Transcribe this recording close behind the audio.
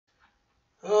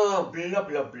Oh, blah,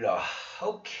 blah, blah.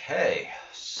 Okay,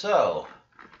 so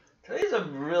today's a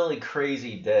really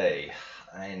crazy day,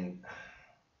 and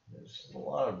there's a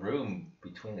lot of room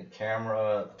between the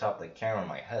camera, the top of the camera, and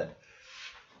my head.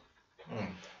 Hmm.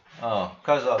 Oh,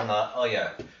 because I'm not, oh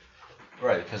yeah,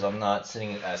 right, because I'm not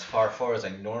sitting as far forward as I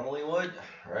normally would,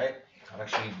 right? I'm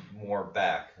actually more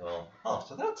back. Well, oh,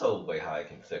 so that's a way how I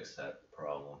can fix that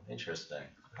problem. Interesting.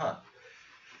 Huh.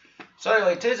 So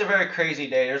anyway, today's a very crazy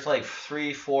day. There's like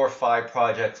 3, 4, 5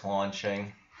 projects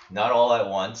launching, not all at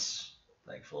once,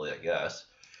 thankfully, I guess.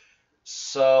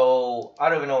 So I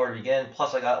don't even know where to begin.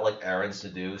 Plus, I got like errands to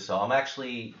do. So I'm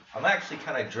actually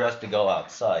kind of dressed to go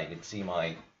outside. You can see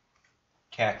my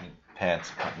khaki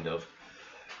pants, kind of.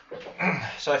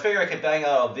 So I figure I could bang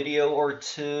out a video or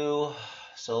two.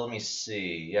 So let me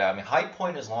see. Yeah, I mean, High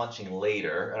Point is launching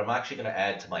later, and I'm actually going to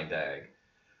add to my bag.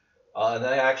 And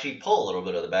then I actually pull a little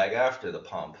bit of the bag after the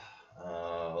pump.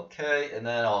 Okay, and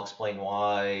then I'll explain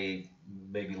why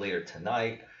maybe later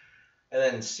tonight. And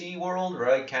then SeaWorld,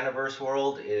 right? Canaverse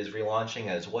World is relaunching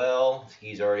as well.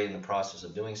 He's already in the process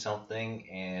of doing something.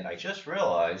 And I just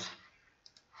realized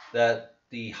that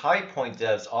the High Point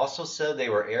devs also said they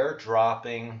were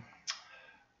airdropping.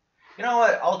 You know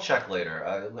what? I'll check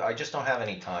later. I just don't have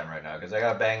any time right now because I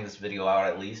got to bang this video out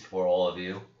at least for all of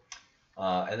you.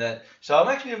 So I'm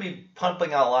actually going to be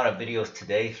pumping out a lot of videos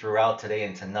today, throughout today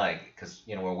and tonight, because,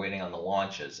 we're waiting on the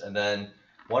launches. And then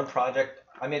one project,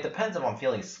 I mean, it depends if I'm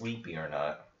feeling sleepy or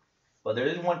not. But there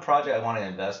is one project I want to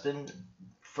invest in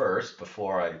first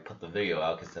before I put the video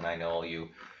out, because then I know you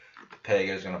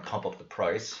peggers are going to pump up the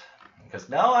price. Because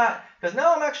now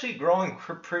I'm actually growing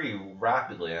pretty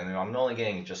rapidly, and I'm only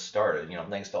getting just started,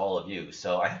 thanks to all of you.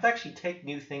 So I have to actually take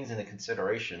new things into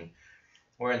consideration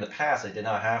where in the past I did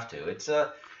not have to. It's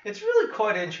really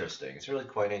quite interesting. It's really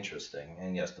quite interesting.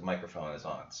 And yes, the microphone is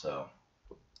on. So,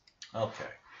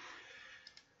 okay.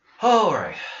 All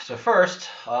right. So first,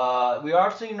 we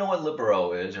obviously know what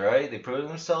Libero is, right? They proved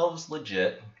themselves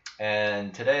legit.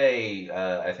 And today,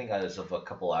 I think as of a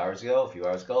couple hours ago, a few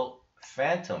hours ago,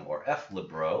 Fantom or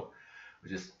FLibero,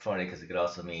 which is funny because it could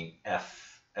also mean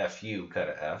FU kind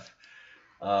of F,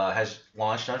 has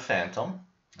launched on Fantom.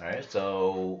 All right,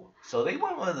 so they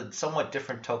went with a somewhat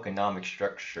different tokenomic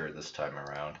structure this time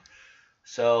around.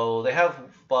 So they have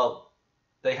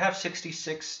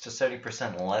 66 to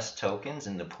 70% less tokens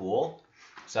in the pool.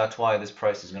 So that's why this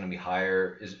price is going to be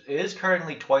higher. It is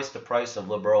currently twice the price of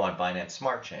Libero on Binance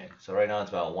Smart Chain. So right now it's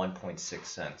about 1.6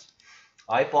 cents.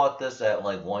 I bought this at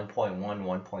like 1.1,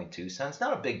 1.2 cents.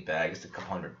 Not a big bag. It's a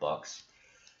couple $100.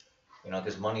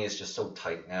 Because money is just so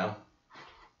tight now.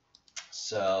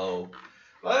 So,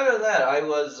 but other than that, I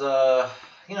was,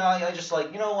 I just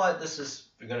like, you know what, this is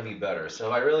going to be better. So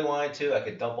if I really wanted to, I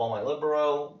could dump all my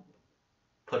Libero,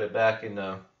 put it back in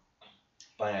the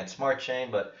Binance Smart Chain.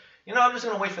 But, I'm just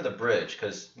going to wait for the bridge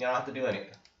because, I don't have to do anything.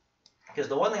 Because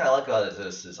the one thing I like about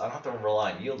this is I don't have to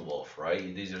rely on Yield Wolf,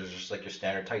 right? These are just like your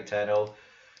standard Titano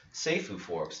Safuu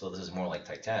forks. So this is more like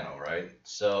Titano, right?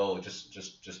 So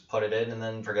just put it in and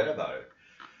then forget about it.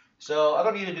 So I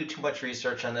don't need to do too much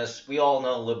research on this. We all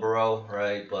know Libero,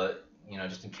 right? But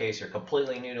just in case you're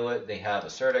completely new to it, they have a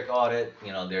CertiK audit.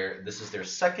 This is their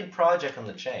second project on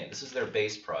the chain. This is their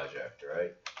base project,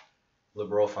 right?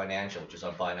 Libero Financial, which is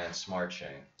on Binance Smart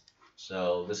Chain.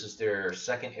 So this is their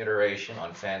second iteration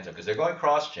on Fantom because they're going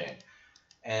cross-chain.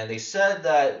 And they said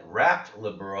that wrapped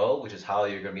Libero, which is how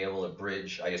you're going to be able to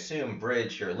bridge, I assume,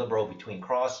 your Libero between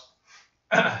cross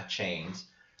chains,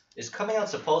 is coming out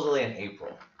supposedly in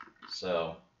April.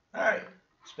 So, alright,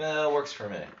 works for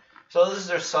me. So this is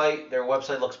their site. Their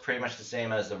website looks pretty much the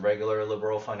same as the regular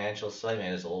Libero Financial site. Maybe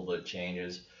there's a little bit of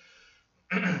changes.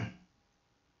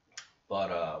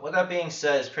 But with that being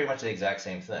said, it's pretty much the exact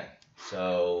same thing.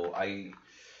 So I'm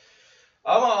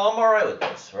alright with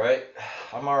this, right?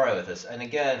 I'm alright with this. And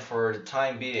again, for the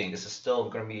time being, this is still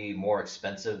going to be more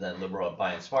expensive than Libero and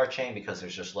Binance Smart Chain because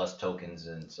there's just less tokens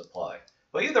in supply.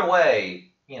 But either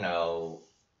way,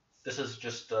 this is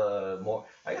just more.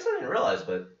 I guess I didn't realize,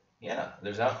 but yeah,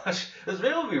 there's not much. This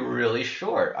video will be really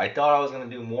short. I thought I was going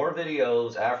to do more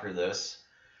videos after this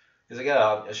because again,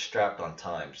 I'm strapped on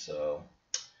time. So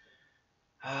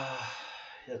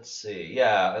let's see.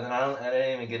 Yeah, and then I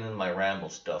didn't even get into my ramble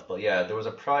stuff, but yeah, there was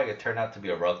a project that turned out to be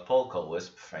a rug pull called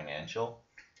Wisp Financial.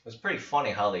 It was pretty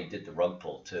funny how they did the rug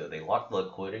pull too. They locked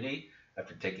liquidity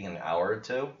after taking an hour or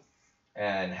two.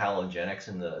 And Halogenics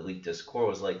in the Elite Discord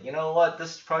was like, you know what,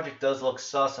 this project does look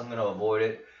sus, I'm going to avoid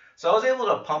it. So I was able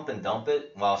to pump and dump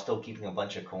it while still keeping a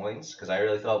bunch of coins, because I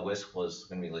really thought Wisp was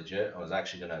going to be legit. I was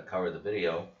actually going to cover the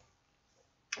video.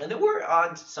 And there were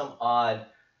some odd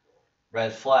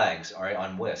red flags, all right,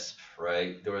 on Wisp,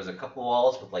 right? There was a couple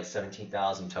wallets with like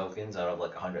 17,000 tokens out of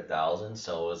like 100,000,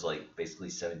 so it was like basically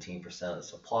 17% of the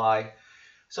supply.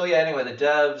 So yeah, anyway, the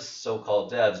devs,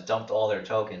 so-called devs, dumped all their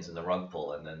tokens in the rug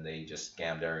pull, and then they just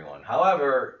scammed everyone.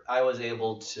 However, I was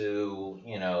able to,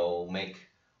 make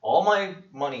all my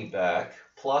money back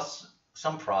plus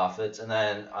some profits, and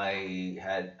then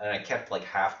I kept like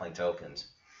half my tokens.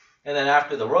 And then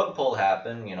after the rug pull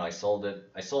happened, I sold it.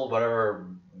 I sold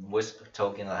whatever Wisp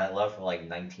token I had left for like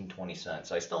 19, 20 cents.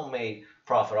 So I still made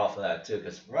profit off of that too,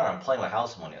 because I'm playing with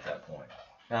house money at that point.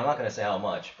 Now I'm not going to say how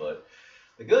much, but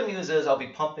the good news is I'll be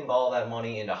pumping all that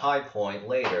money into High Point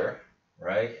later,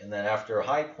 right? And then after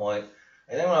High Point,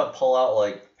 I think I'm going to pull out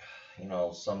like,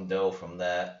 some dough from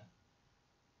that.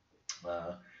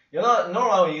 Normally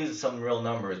I would use some real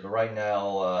numbers, but right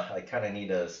now I kind of need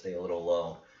to stay a little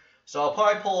low. So I'll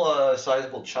probably pull a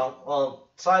sizable chunk, well,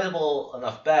 sizable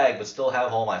enough bag, but still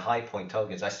have all my High Point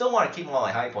tokens. I still want to keep all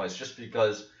my High Points just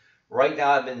because right now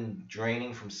I've been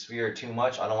draining from Sphere too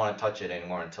much. I don't want to touch it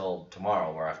anymore until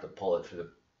tomorrow, where I have to pull it to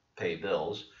pay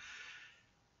bills.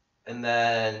 And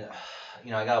then,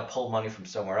 I gotta pull money from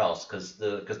somewhere else because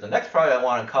the next project I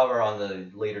want to cover on the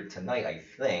later tonight, I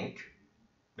think.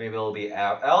 Maybe it'll be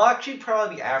I'll actually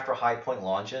probably be after High Point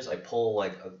launches. I pull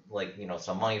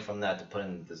some money from that to put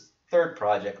in this third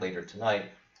project later tonight,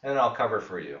 and then I'll cover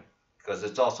for you because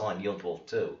it's also on Yield Wolf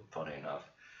too. Funny enough.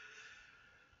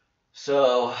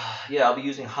 So yeah, I'll be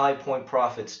using High Point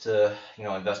profits to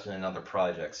invest in another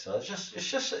project. So it's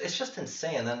just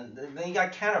insane. Then you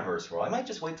got Cannabis World. I might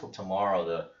just wait till tomorrow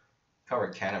to cover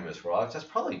Cannabis World. That's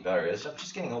probably better. I'm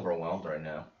just getting overwhelmed right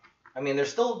now. I mean, they're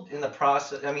still in the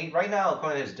process. I mean, right now,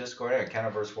 according to his Discord,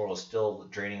 Cannabis World is still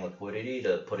draining liquidity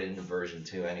to put it into version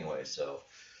 2 anyway. So,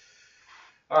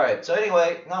 all right. So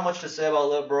anyway, not much to say about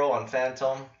Libero on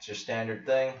Fantom. It's your standard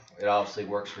thing. It obviously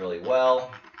works really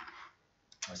well.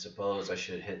 I suppose I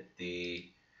should hit the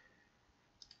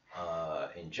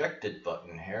injected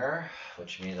button here,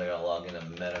 which means I gotta log into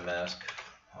MetaMask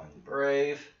on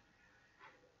Brave.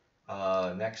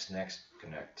 Next,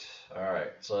 connect. All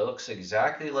right, so it looks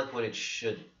exactly like what it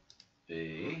should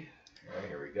be. All right,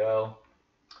 here we go.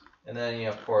 And then,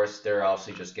 of course, they're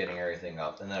obviously just getting everything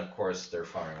up. And then, of course, their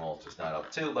farming ult is not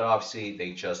up too, but obviously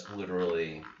they just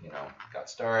literally, got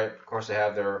started. Of course, they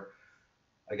have their,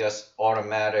 I guess,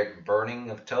 automatic burning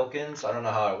of tokens. I don't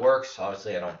know how it works.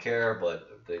 Obviously, I don't care, but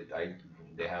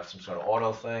they have some sort of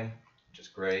auto thing, which is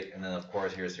great. And then, of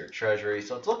course, here's their treasury.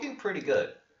 So it's looking pretty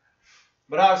good.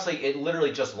 But obviously, it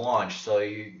literally just launched. So,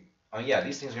 yeah,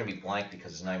 these things are going to be blank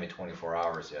because it's not even 24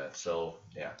 hours yet. So,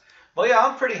 yeah. But, yeah,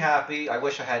 I'm pretty happy. I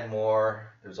wish I had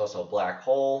more. There's also a black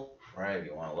hole, right, if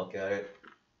you want to look at it.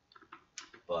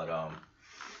 But,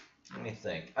 let me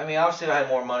think. I mean, obviously, if I had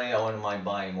more money, I wouldn't mind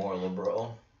buying more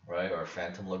Libero, right? Or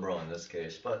Fantom Libero in this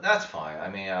case. But that's fine. I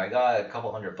mean, I got a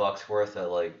couple $100 worth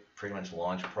at, like, pretty much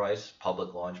launch price,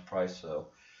 public launch price. So,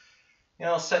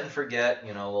 set and forget.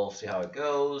 We'll see how it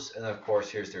goes. And, of course,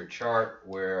 here's their chart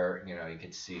where, you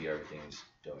can see everything's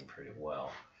doing pretty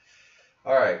well.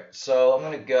 All right. So I'm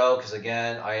going to go because,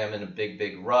 again, I am in a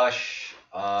big rush.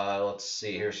 Let's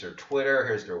see. Here's their Twitter.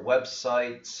 Here's their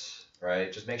website.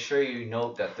 Right, just make sure you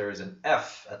note that there is an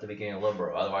F at the beginning of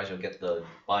Libero. Otherwise, you'll get the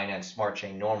Binance Smart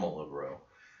Chain normal Libero.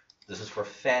 This is for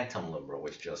Fantom Libero,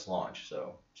 which just launched.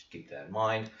 So just keep that in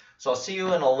mind. So I'll see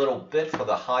you in a little bit for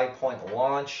the High Point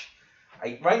launch.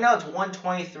 Right now it's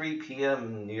 1:23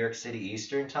 p.m. New York City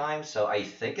Eastern Time. So I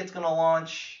think it's gonna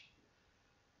launch.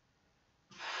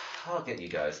 I'll get you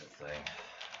guys the thing.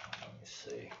 Let me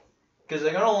see, because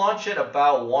they're gonna launch it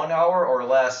about 1 hour or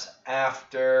less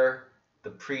after the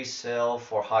pre-sale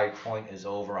for High Point is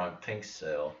over on Pink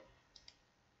Sale.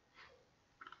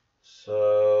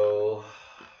 So,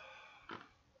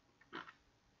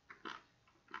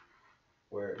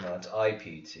 no, it's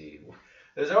IPT.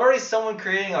 There's already someone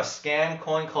creating a scam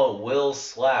coin called Will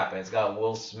Slap, and it's got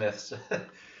Will Smith's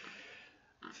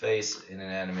face in an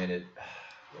animated.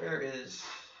 Where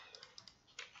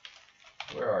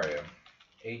are you?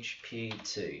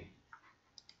 HPT.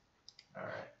 All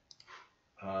right.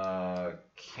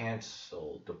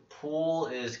 Canceled. The pool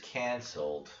is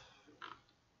canceled.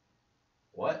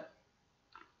 What?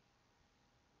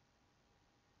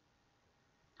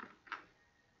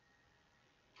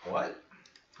 What?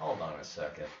 Hold on a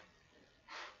second.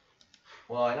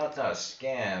 Well, I know it's not a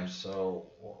scam, so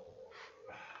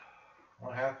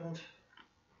what happened?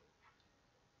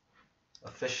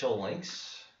 Official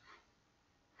links?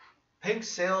 Pink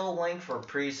sale link for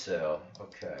pre-sale.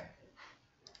 Okay.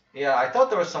 Yeah, I thought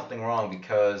there was something wrong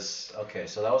because, okay,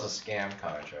 so that was a scam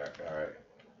contract, all right.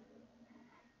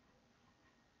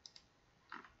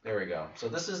 There we go. So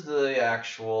this is the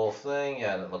actual thing.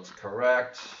 Yeah, that looks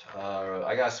correct.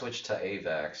 I gotta switch to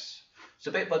AVAX.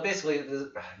 So, but basically,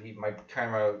 my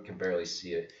camera can barely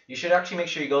see it. You should actually make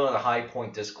sure you go to the High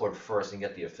Point Discord first and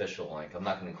get the official link. I'm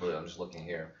not gonna include it. I'm just looking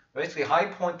here. Basically, High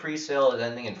Point pre-sale is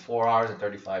ending in 4 hours and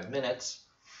 35 minutes.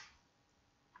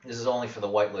 This is only for the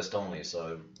whitelist only,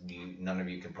 so none of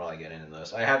you can probably get into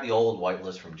this. I have the old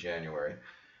whitelist from January.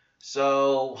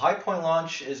 So High Point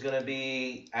launch is going to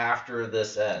be after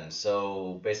this ends.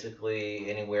 So basically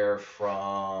anywhere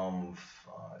from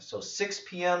 6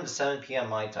 p.m. to 7 p.m.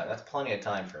 my time. That's plenty of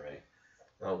time for me.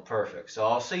 Oh, perfect. So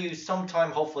I'll see you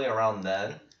sometime hopefully around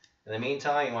then. In the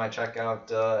meantime, you want to check out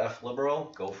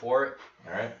FLibero, go for it.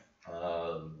 All right.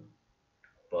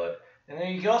 And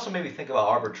then you can also maybe think about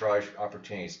arbitrage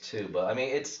opportunities too. But I mean,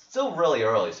 it's still really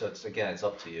early, so it's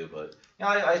up to you. But you know,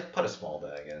 I put a small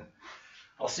bag in.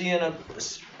 I'll see you in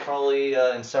probably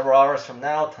in several hours from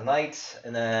now, tonight,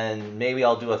 and then maybe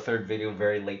I'll do a third video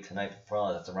very late tonight.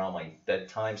 Probably that's around my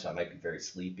bedtime, so I might be very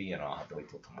sleepy, and I'll have to wait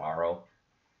till tomorrow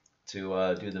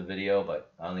to do the video.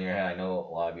 But on the other hand, I know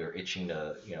a lot of you are itching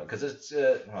to, because it's,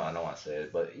 well, I don't want to say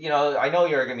it, but I know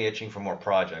you're gonna be itching for more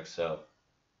projects. So,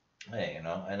 hey,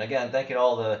 and again, thank you to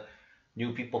all the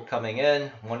new people coming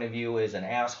in. One of you is an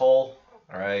asshole,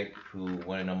 all right, who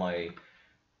went into my,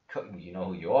 you know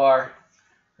who you are.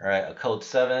 All right, a code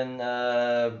 7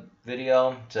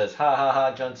 video says, ha ha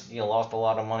ha, Johnson, lost a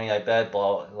lot of money, I bet.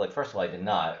 But like, first of all, I did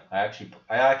not. I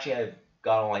actually have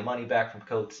got all my money back from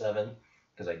code 7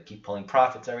 because I keep pulling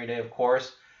profits every day, of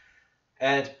course,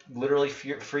 and it's literally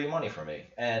free money for me.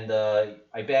 And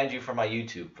I banned you from my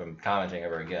YouTube from commenting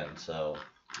ever again. So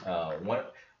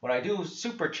when I do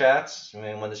super chats, I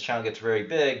mean, when this channel gets very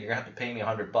big, you're gonna have to pay me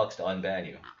 $100 to unban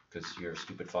you because you're a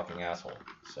stupid fucking asshole.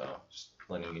 So just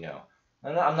letting you know.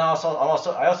 And I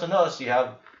also noticed you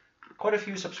have quite a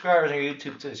few subscribers on your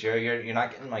YouTube too. So you're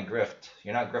not getting my grift.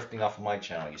 You're not grifting off of my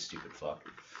channel, you stupid fuck.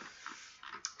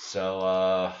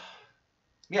 So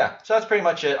yeah. So that's pretty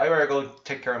much it. I better go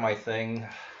take care of my thing.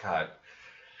 God,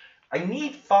 I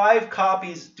need 5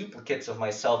 duplicates of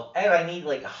myself, and I need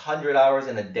like 100 hours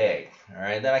in a day. All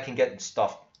right, then I can get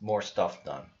more stuff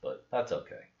done. But that's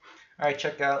okay. All right,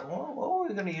 check out, what are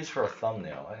we going to use for a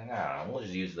thumbnail? I don't know, we'll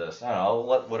just use this. I don't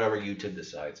know, whatever YouTube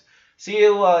decides. See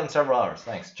you in several hours.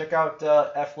 Thanks. Check out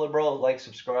FLibero, like,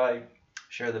 subscribe,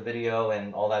 share the video,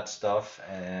 and all that stuff.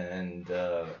 And,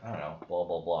 I don't know, blah,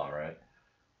 blah, blah, right?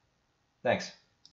 Thanks.